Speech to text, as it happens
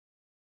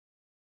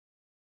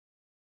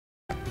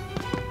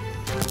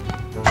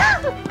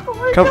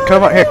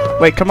Come up here.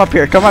 Wait, come up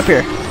here. Come up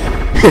here.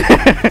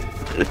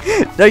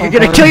 No, you're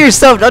gonna kill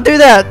yourself. Don't do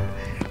that.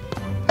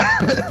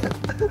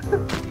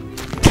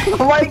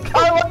 Oh my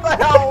god, what the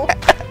hell?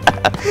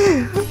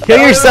 Kill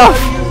yourself.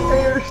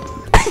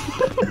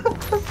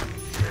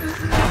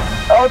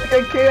 I don't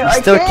think I can. You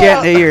still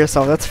can't heal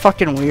yourself. That's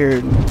fucking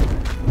weird.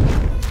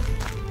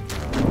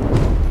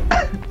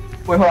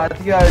 Wait, hold on. I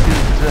think you gotta do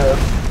this.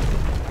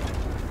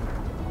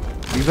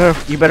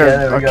 You better. Yeah,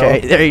 there we okay,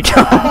 go. there you go.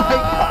 Oh my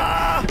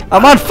god.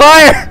 I'm on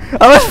fire.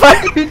 I'm on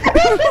fire.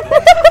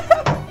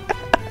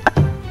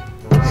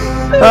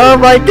 Oh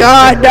my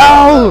god,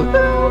 no!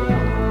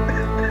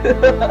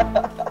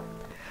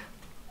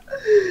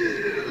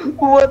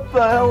 What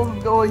the hell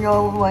is going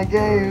on with my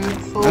game?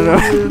 It's so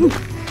weird.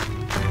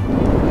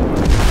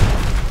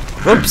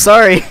 Oops,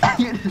 sorry.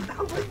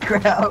 Holy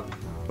crap.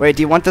 Wait,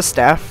 do you want the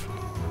staff?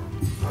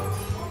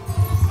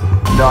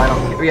 No, I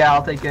don't care. Yeah,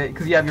 I'll take it,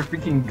 because you have your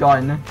freaking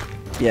gun.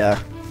 Yeah.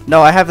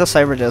 No, I have the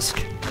cyber disc.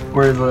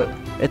 Where is it?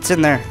 It's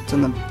in there. It's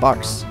in the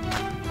box.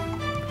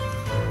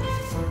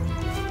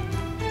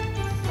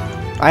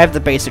 I have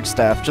the basic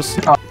staff. Just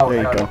Oh,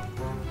 there you go.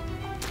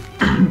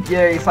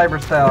 Yay,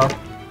 cyber staff.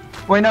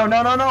 Wait, no.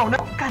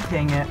 God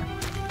dang it.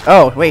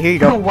 Oh, wait, here you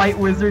You're a go. white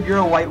wizard. You're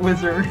a white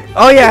wizard.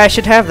 Oh yeah, I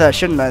should have that,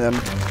 shouldn't I then?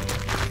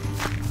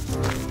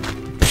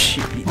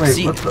 Wait,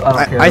 See, what's the, I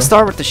don't care. I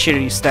start with the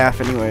shitty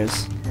staff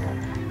anyways.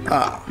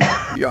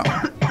 Ja,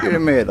 är det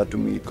med att du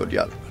mycket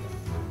hjälp?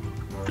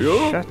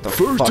 Shut the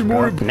fuck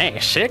up. Nej,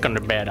 se kan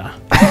du bära.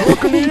 Vad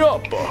kan ni göra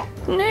på?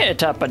 Nej,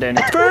 tappade den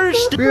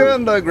först.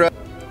 Enda grab.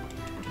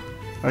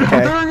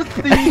 Okay.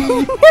 Thirsty.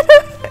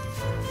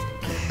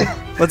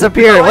 What's up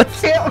here? I What?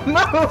 can't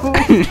move.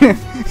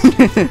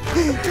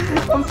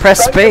 I'm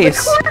Press stuck in the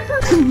space.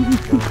 corner.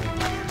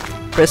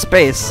 Press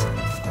space.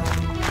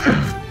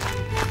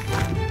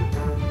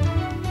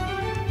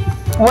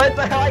 What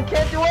the hell? I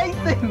can't do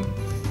anything.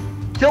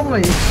 Kill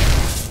me.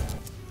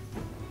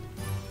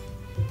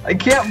 I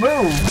can't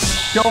move.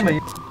 Kill me.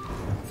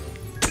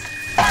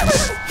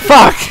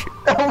 Fuck!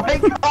 Oh my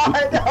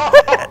god.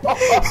 No.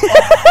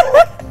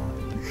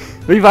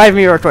 Revive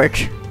me real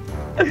quick.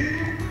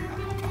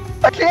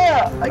 I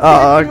can't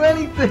do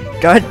anything.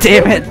 God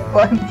damn it.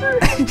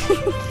 Buttons.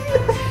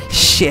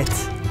 Shit.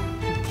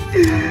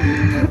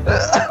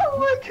 Oh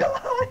my god.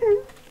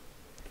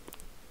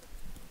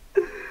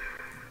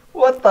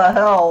 What the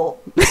hell?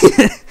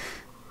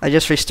 I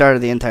just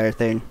restarted the entire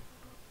thing.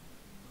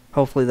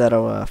 Hopefully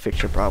that'll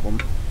fix your problem.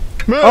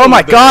 Oh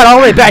my god, all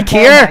the way back Oh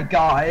my here?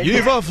 god.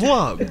 Give a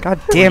flop. God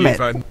damn it.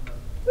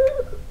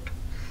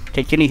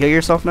 Okay, can you heal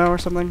yourself now or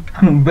something?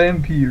 I'm a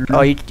vampire.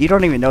 Oh, you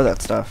don't even know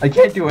that stuff. I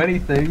can't do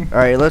anything.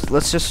 Alright,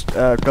 let's just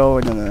go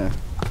into the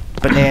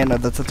banana,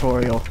 the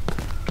tutorial.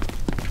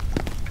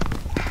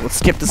 Let's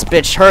skip this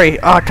bitch, hurry!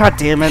 Oh, god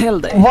damn it. Hell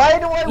dig. Why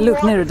do I Look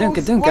walk ner och so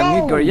dunka slow?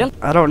 myggor och hjälp.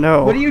 I don't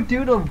know. What do you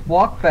do to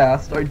walk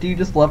fast? Or do you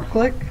just left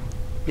click?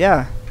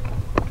 Yeah.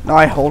 No,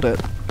 I hold it.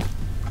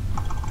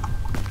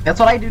 That's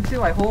what I do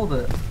too, I hold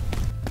it.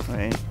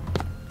 Wait.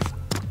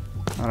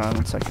 Hold on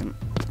 1 second.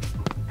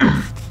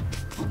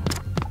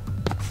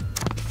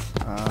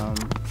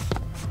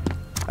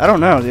 I don't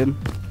know, dude.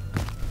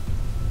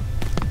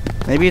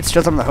 Maybe it's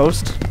just I'm the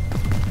host.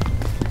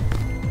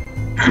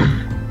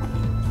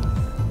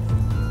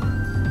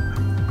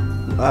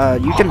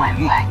 You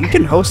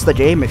can host the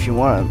game if you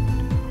want.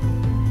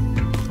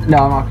 No,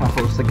 I'm not gonna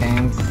host the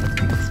games.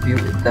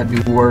 That'd be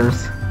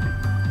worse.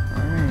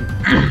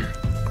 Alright.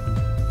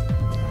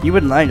 You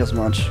wouldn't like as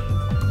much.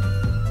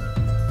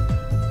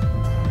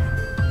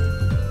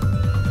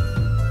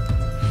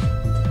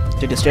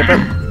 Did you skip it?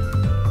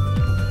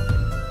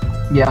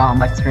 Yeah, on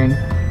my screen.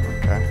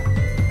 Okay.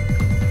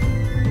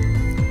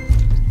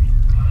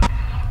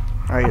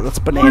 Alright, let's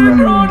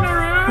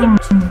banana.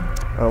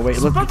 Oh wait,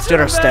 let's get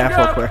our staff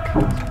real quick.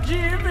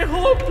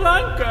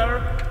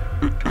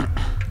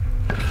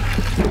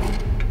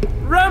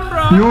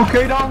 You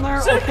okay down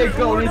there? Okay,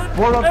 go. Let's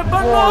board up the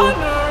floor.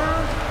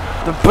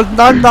 The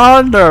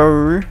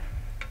banana.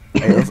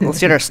 Hey, let's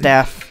get our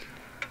staff.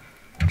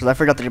 Cause I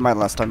forgot to do mine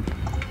last time.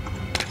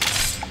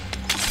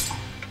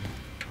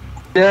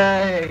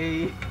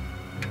 Yay!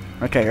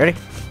 Okay, ready?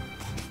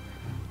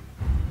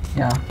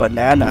 Yeah.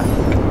 Banana.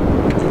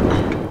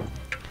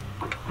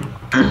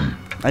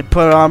 I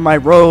put on my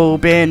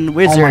robe and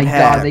wizard Oh my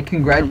hat. god, they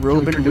congratulate you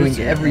Robe for and doing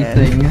wizard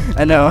everything. hat.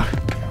 I know.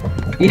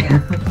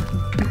 Yeah.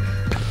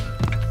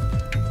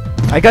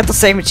 I got the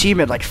same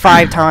achievement like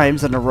 5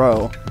 times in a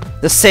row.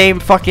 The same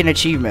fucking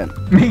achievement.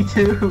 Me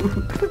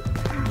too.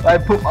 I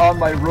put on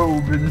my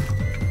robe and...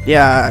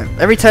 Yeah,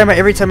 every time I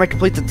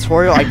complete the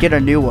tutorial, I get a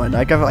new one.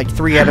 I got like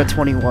 3 out of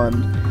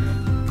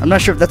 21. I'm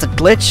not sure if that's a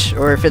glitch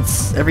or if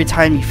it's every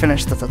time you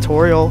finish the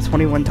tutorial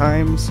 21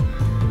 times.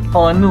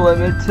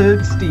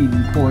 Unlimited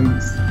Steam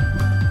points.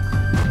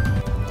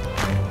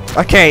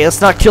 Okay,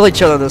 let's not kill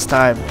each other this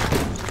time.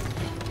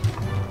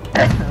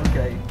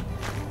 Okay.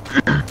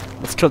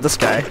 Let's kill this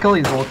guy. Let's kill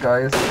these old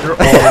guys. They're old.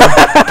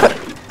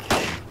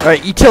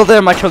 Alright, you kill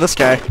them, I kill this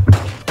guy.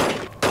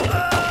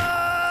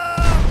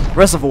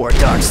 Reservoir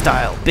Dog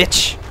style,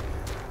 bitch.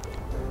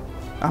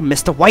 I'm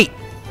Mr. White.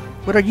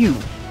 What are you,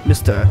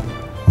 Mr.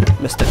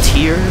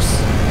 Tears?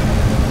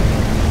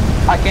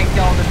 I can't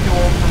kill him, it's too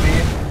old for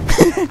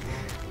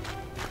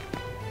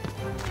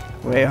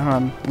me. Wait, hold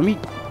on. Let me.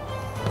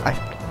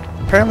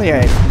 Apparently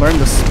I learned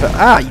the spell.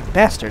 Ah, you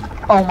bastard!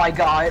 Oh my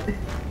god.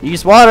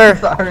 Use water.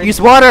 Sorry. Use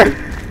water.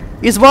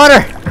 Use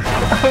water.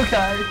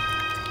 Okay.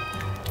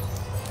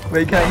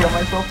 Wait, can I heal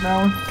myself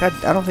now? God,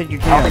 I don't think you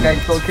can. I don't think I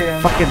still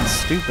can. Fucking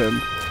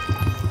stupid.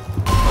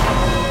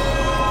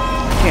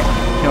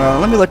 Can't. You know,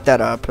 let me look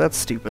that up. That's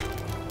stupid.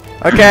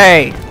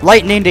 Okay,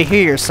 lightning to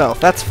heal yourself.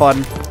 That's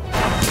fun.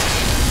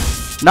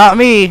 Not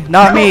me.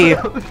 Not me.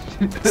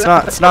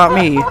 It's not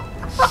me.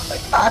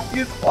 I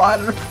use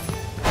water.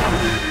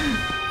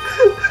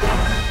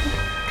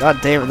 God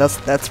damn it. That's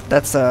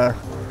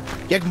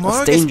Jak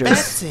mogę dangerous.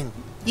 spassin.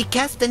 You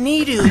cast a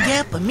needle,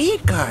 yep, a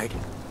meat card.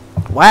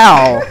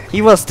 Wow,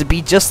 he wants to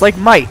be just like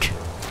Mike.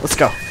 Let's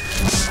go.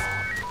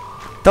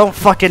 Don't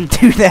fucking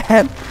do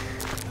that.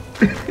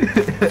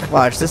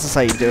 Watch, this is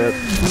how you do it.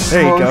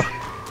 There you go.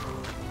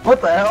 What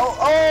the hell?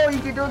 Oh, you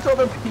can do it to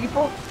other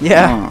people?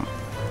 Yeah.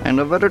 And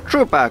a better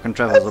troop I can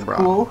travel That's abroad.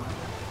 cool.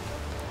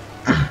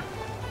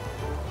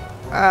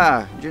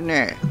 Ah,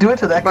 Janae. Do it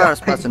to that guy. Bara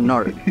spasa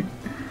norr.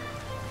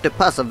 Det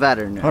passar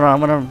värre nu. Hold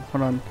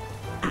on.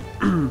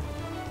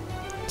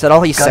 Is that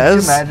all he God,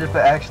 says? Can you imagine if it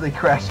actually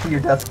crashed to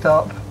your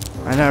desktop?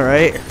 I know,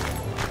 right?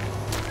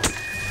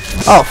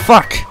 Oh,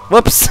 fuck.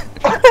 Whoops.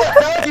 What the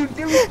hell you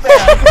do that?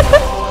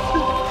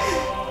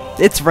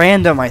 It's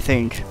random, I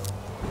think.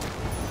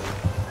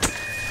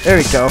 There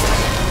we go.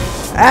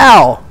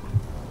 Ow!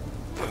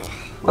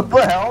 What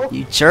the hell?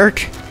 You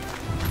jerk.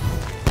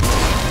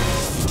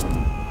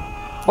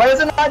 Why is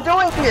it not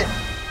doing it?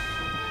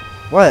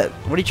 What?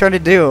 What are you trying to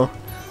do?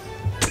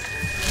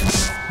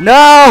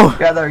 No!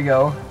 Yeah, there you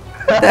go.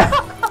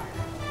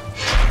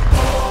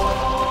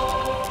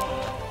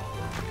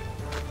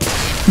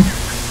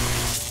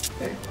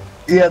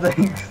 Yeah,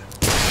 thanks.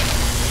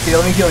 Okay,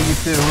 let me heal you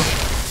too.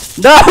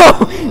 No!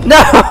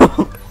 No!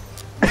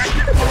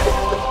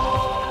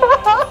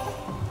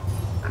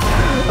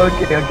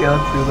 Okay,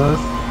 let's do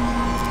this.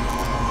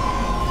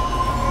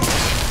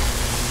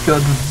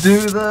 Let's do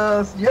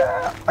this.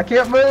 Yeah, I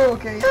can't move.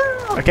 Okay,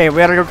 yeah. Okay, we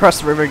gotta go across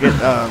the river and get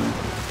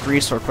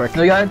grease real quick.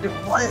 We gotta do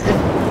what?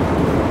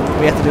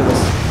 We have to do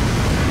this.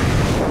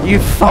 You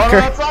Oh, no, fucker.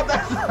 that's not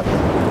that.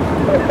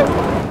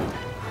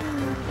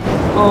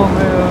 Oh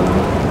man.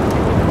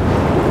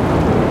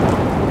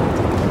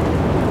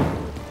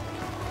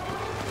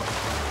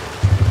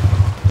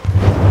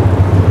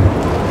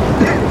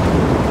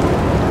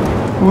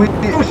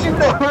 Oh shoot,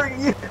 that hurt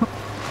you!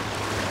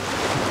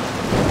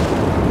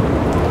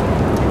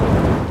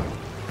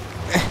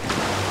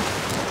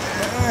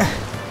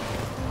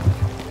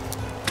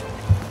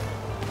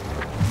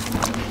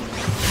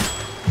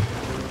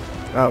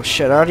 Oh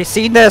shit, I've already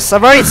seen this!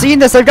 I've already seen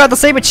this! I've got the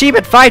same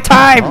achievement 5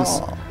 times!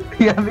 Oh.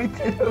 Yeah, me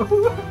too.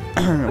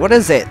 What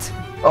is it?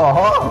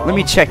 Oh. Let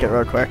me check it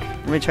real quick.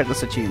 Let me check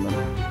this achievement.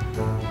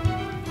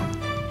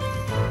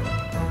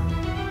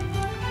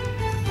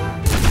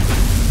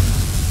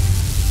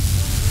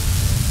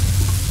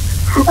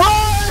 Run!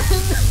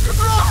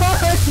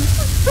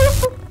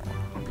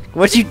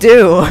 What'd you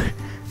do?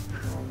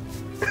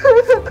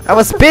 I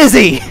was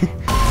busy!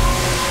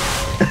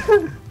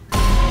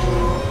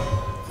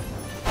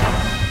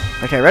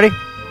 Okay, ready?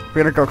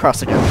 We're gonna go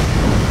across again.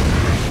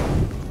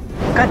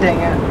 God dang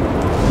it.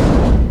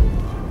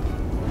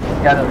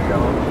 Yeah, there we go.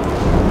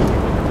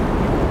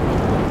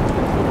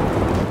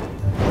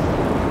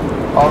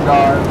 Oh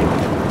god.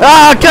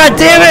 Oh god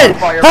damn it!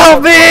 Fire,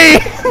 Help me!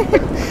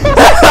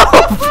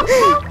 Help!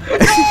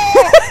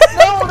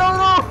 No, no,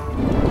 no!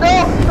 No,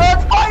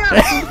 that's fire!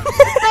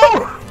 No!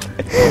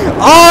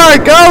 R!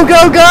 Go,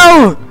 go,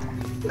 go!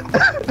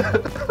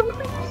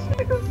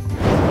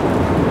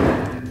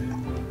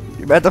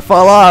 You're about to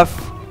fall off.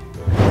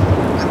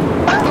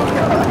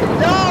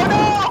 No,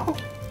 no!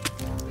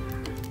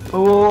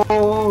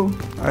 Oh.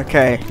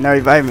 Okay, now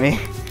revive me.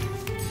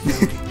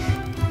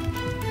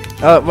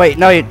 Oh wait,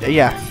 no,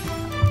 yeah.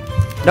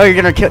 No, you're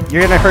gonna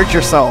hurt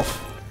yourself.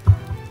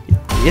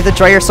 You have to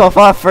dry yourself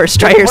off first.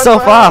 Dry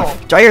yourself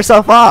off. Dry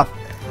yourself off.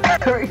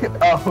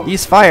 Oh.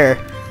 Use fire.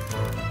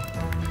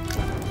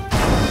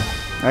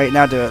 All right,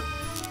 now do it.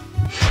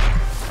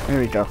 There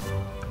we go.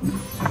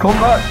 Come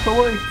back,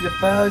 toy, you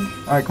fag.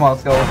 Alright, come on,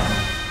 let's go.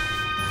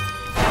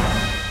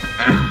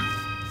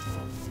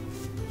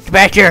 Come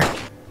back here.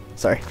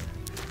 Sorry.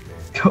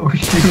 Oh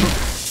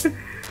shoot.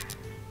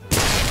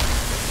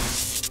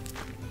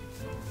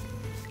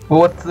 Well,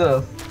 what's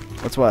this?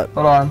 What's what?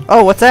 Hold on.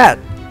 Oh, what's that?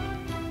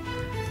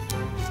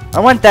 I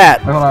want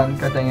that. Wait, hold on.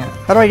 God dang it.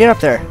 How do I get up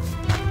there?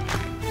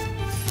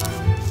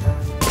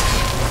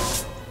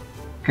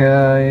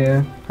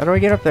 Okay. How do I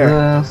get up there?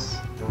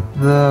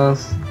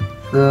 This.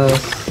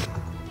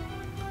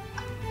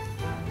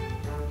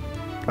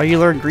 Oh, you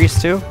learned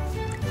grease too?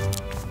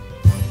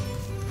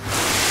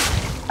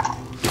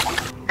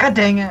 God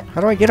dang it. How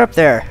do I get up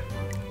there?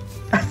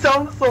 That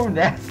sounds so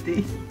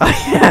nasty. Oh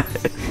yeah.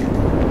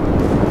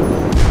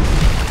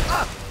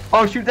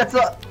 Oh shoot, that's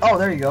a. Oh,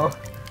 there you go.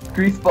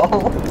 Grease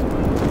ball.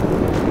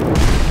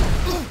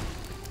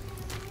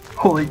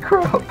 Holy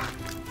crap.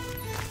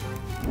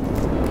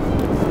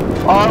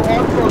 Oh, I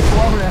want so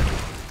slow now.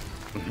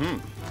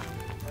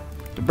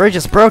 The bridge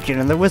is broken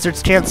and the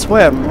wizards can't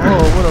swim.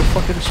 Oh, what a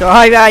fucking show.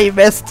 Ah, you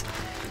missed.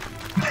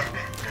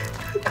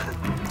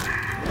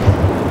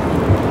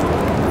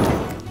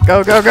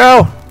 Go, go,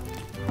 go!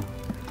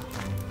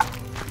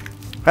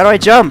 How do I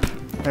jump?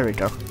 There we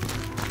go.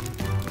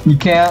 You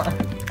can't.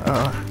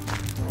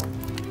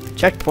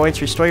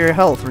 Checkpoints, restore your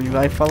health,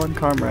 revive fallen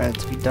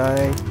comrades. If you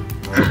die,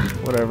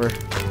 whatever.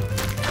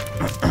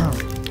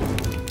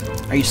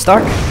 Are you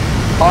stuck?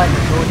 I'm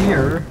still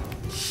here.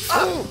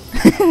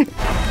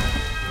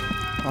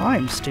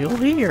 I'm still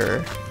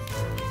here.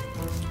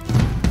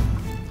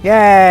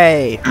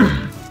 Yay!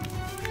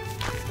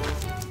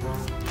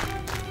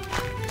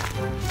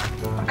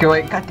 Okay,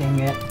 wait, god dang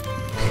it.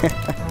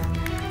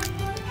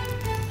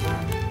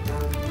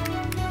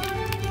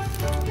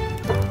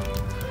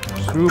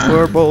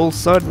 Super Bowl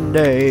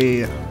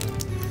Sunday.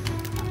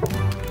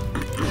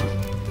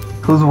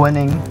 Who's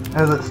winning?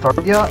 Has it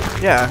started yet?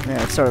 Yeah,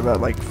 it started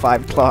about like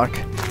 5 o'clock.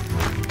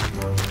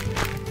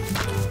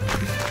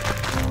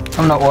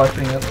 I'm not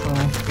watching it, so.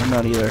 I'm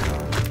not either.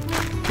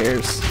 Who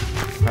cares?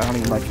 I don't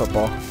even like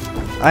football.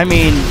 I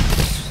mean,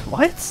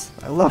 what?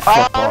 I love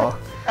football.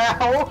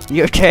 Ow!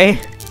 You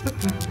okay?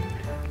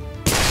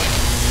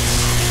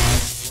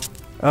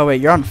 Oh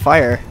wait, you're on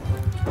fire.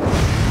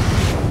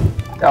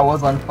 That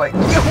was on fire.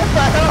 What the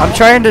hell? I'm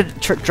trying to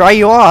dry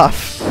you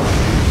off.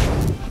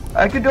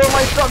 I could do it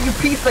myself, you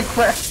piece of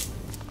crap.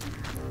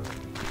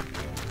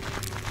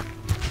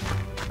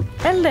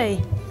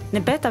 Eller, ne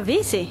beta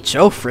visi. Du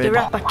Jofrid.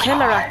 rappar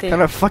kellarati. What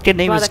kind of fucking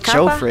name is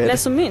Jofrid?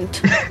 Les och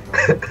mynt.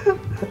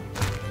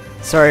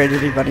 Sorry to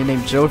anybody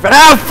named Jofrid.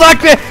 Oh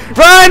fuck me!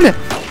 Run!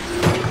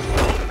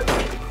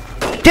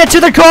 Get to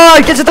the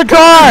car! Get to the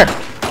car!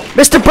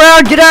 Mr.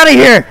 Brown, get out of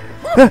here!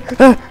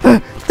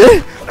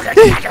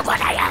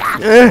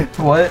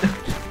 What?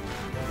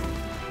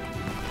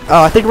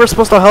 Oh, I think we're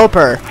supposed to help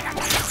her.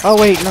 Oh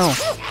wait, no.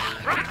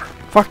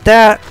 Fuck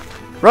that.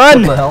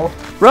 Run! What the hell?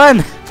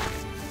 Run!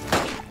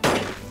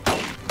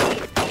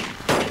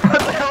 What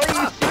the hell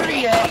are you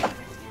shooting at?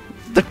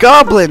 The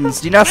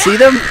goblins! Do you not see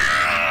them?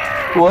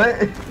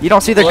 What? You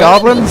don't see the What?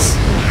 goblins?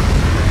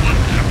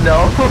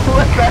 No.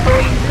 What the hell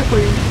are you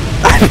doing?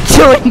 I'm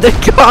killing the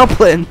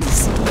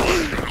goblins!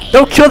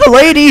 Don't kill the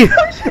lady!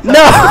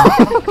 No!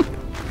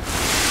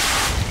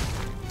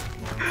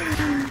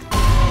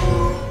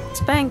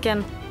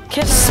 Spanken.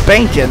 Killer.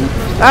 Spanking?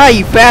 Ah,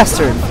 you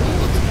bastard!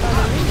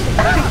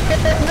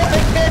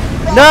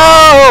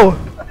 No!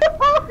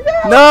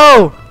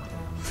 No!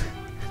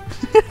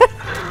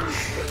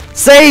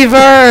 Save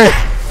her!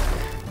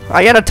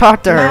 I gotta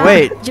talk to her,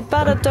 wait. You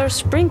bara dör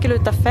sprinkle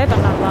utav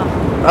feberna va?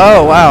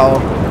 Oh, wow.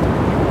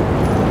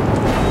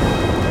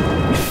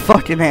 You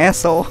fucking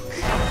asshole.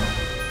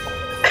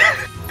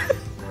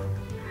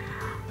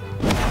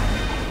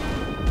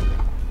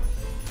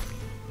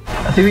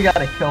 I think we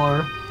gotta kill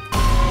her.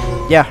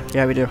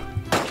 Yeah, we do.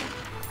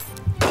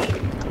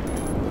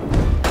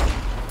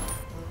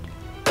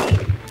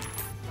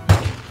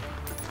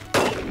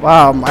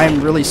 Wow,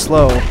 I'm really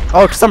slow.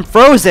 Oh, 'cause I'm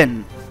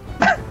frozen!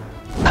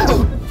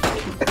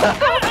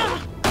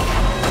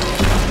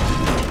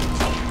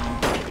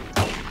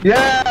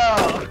 Yeah!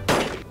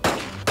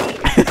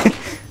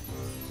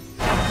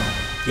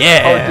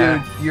 Yeah! Oh,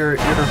 dude, you're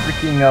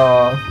freaking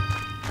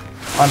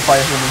on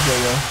fire for me,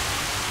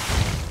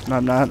 Yo. No,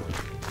 I'm not.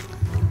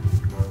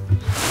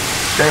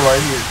 Stay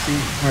right here. See,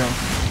 come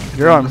here.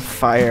 You're on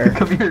fire.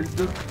 Come here.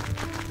 Just...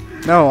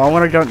 No, I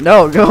wanna go.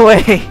 No, go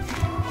away!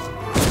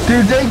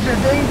 Dude, danger,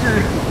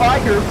 danger!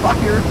 Fire,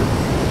 fire!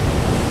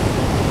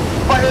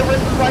 Fire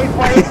versus ice,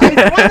 fire, ice winning!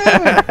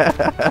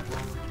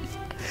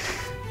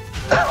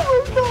 Oh my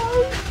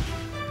god!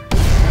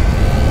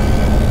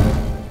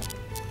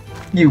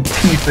 You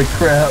piece of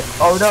crap!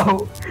 Oh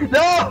no!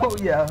 No!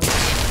 Yeah.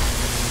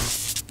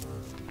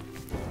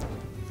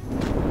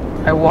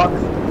 I walked.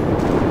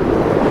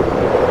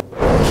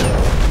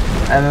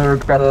 I'm gonna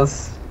regret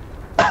this.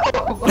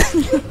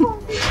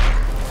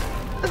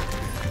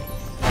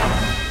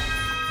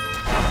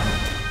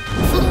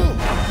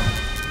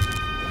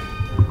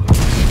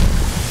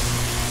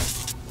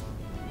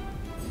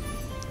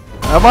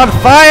 I'm on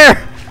fire!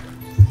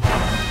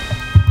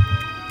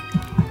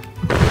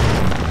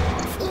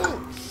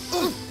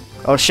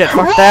 Oh shit,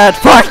 fuck that!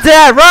 Fuck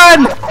that!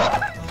 Run!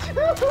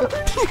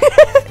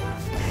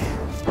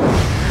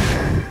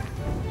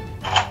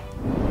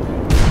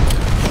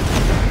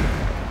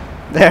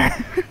 There.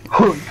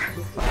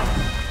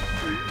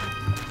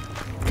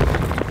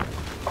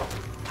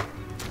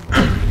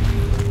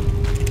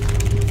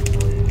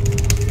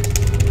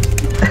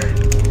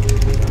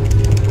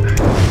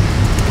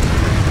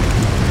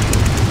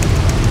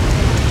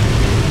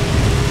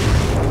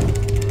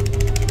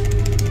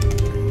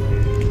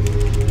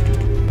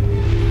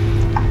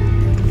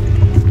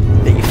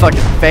 You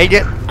fucking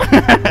faggot.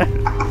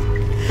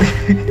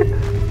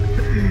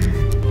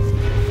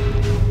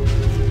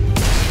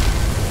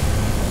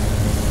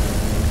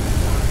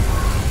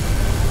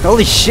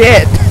 Holy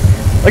shit!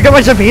 Look how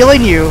much I'm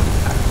healing you!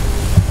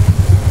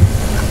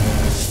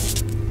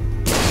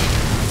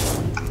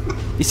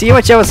 You see how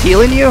much I was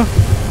healing you?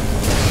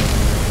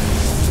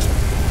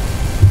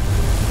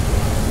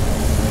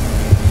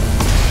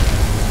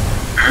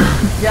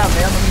 Yeah,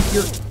 man, let me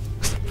heal.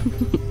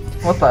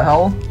 What the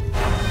hell?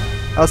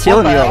 I was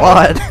healing you a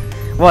lot.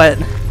 What?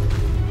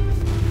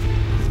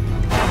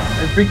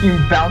 I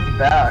freaking bounced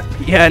back.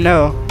 Yeah, I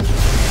know.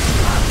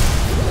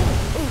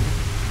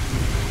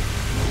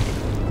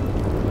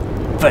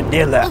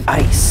 Vanilla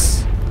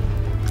ice.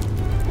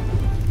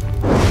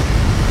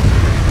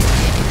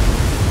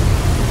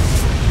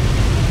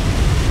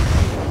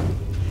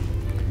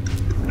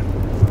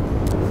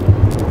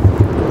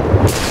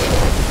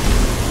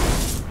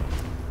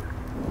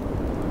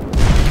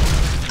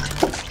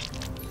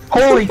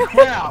 Holy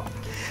crap!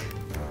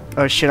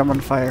 Oh shit, I'm on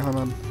fire. Hold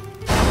on.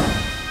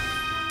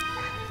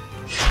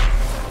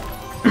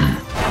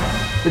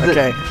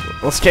 Okay,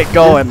 let's get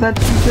going. Is that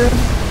teacher?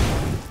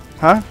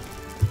 Huh?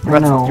 You're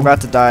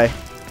about to die.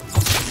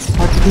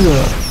 How'd you do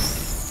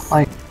it?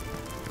 Like,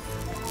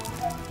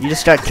 You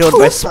just got killed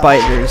by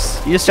spiders.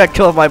 You just got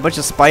killed by a bunch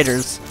of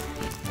spiders.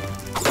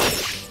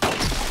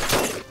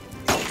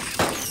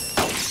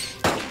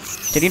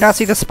 Did you not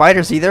see the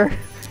spiders either?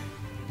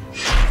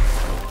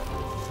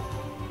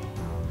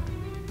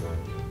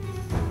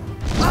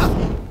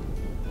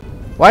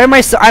 Why am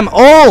I so— I'm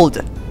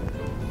old!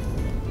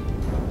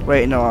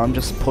 Wait, no, I'm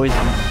just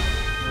poisoned.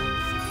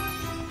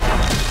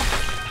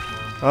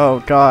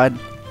 Oh god.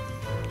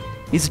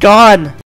 He's gone!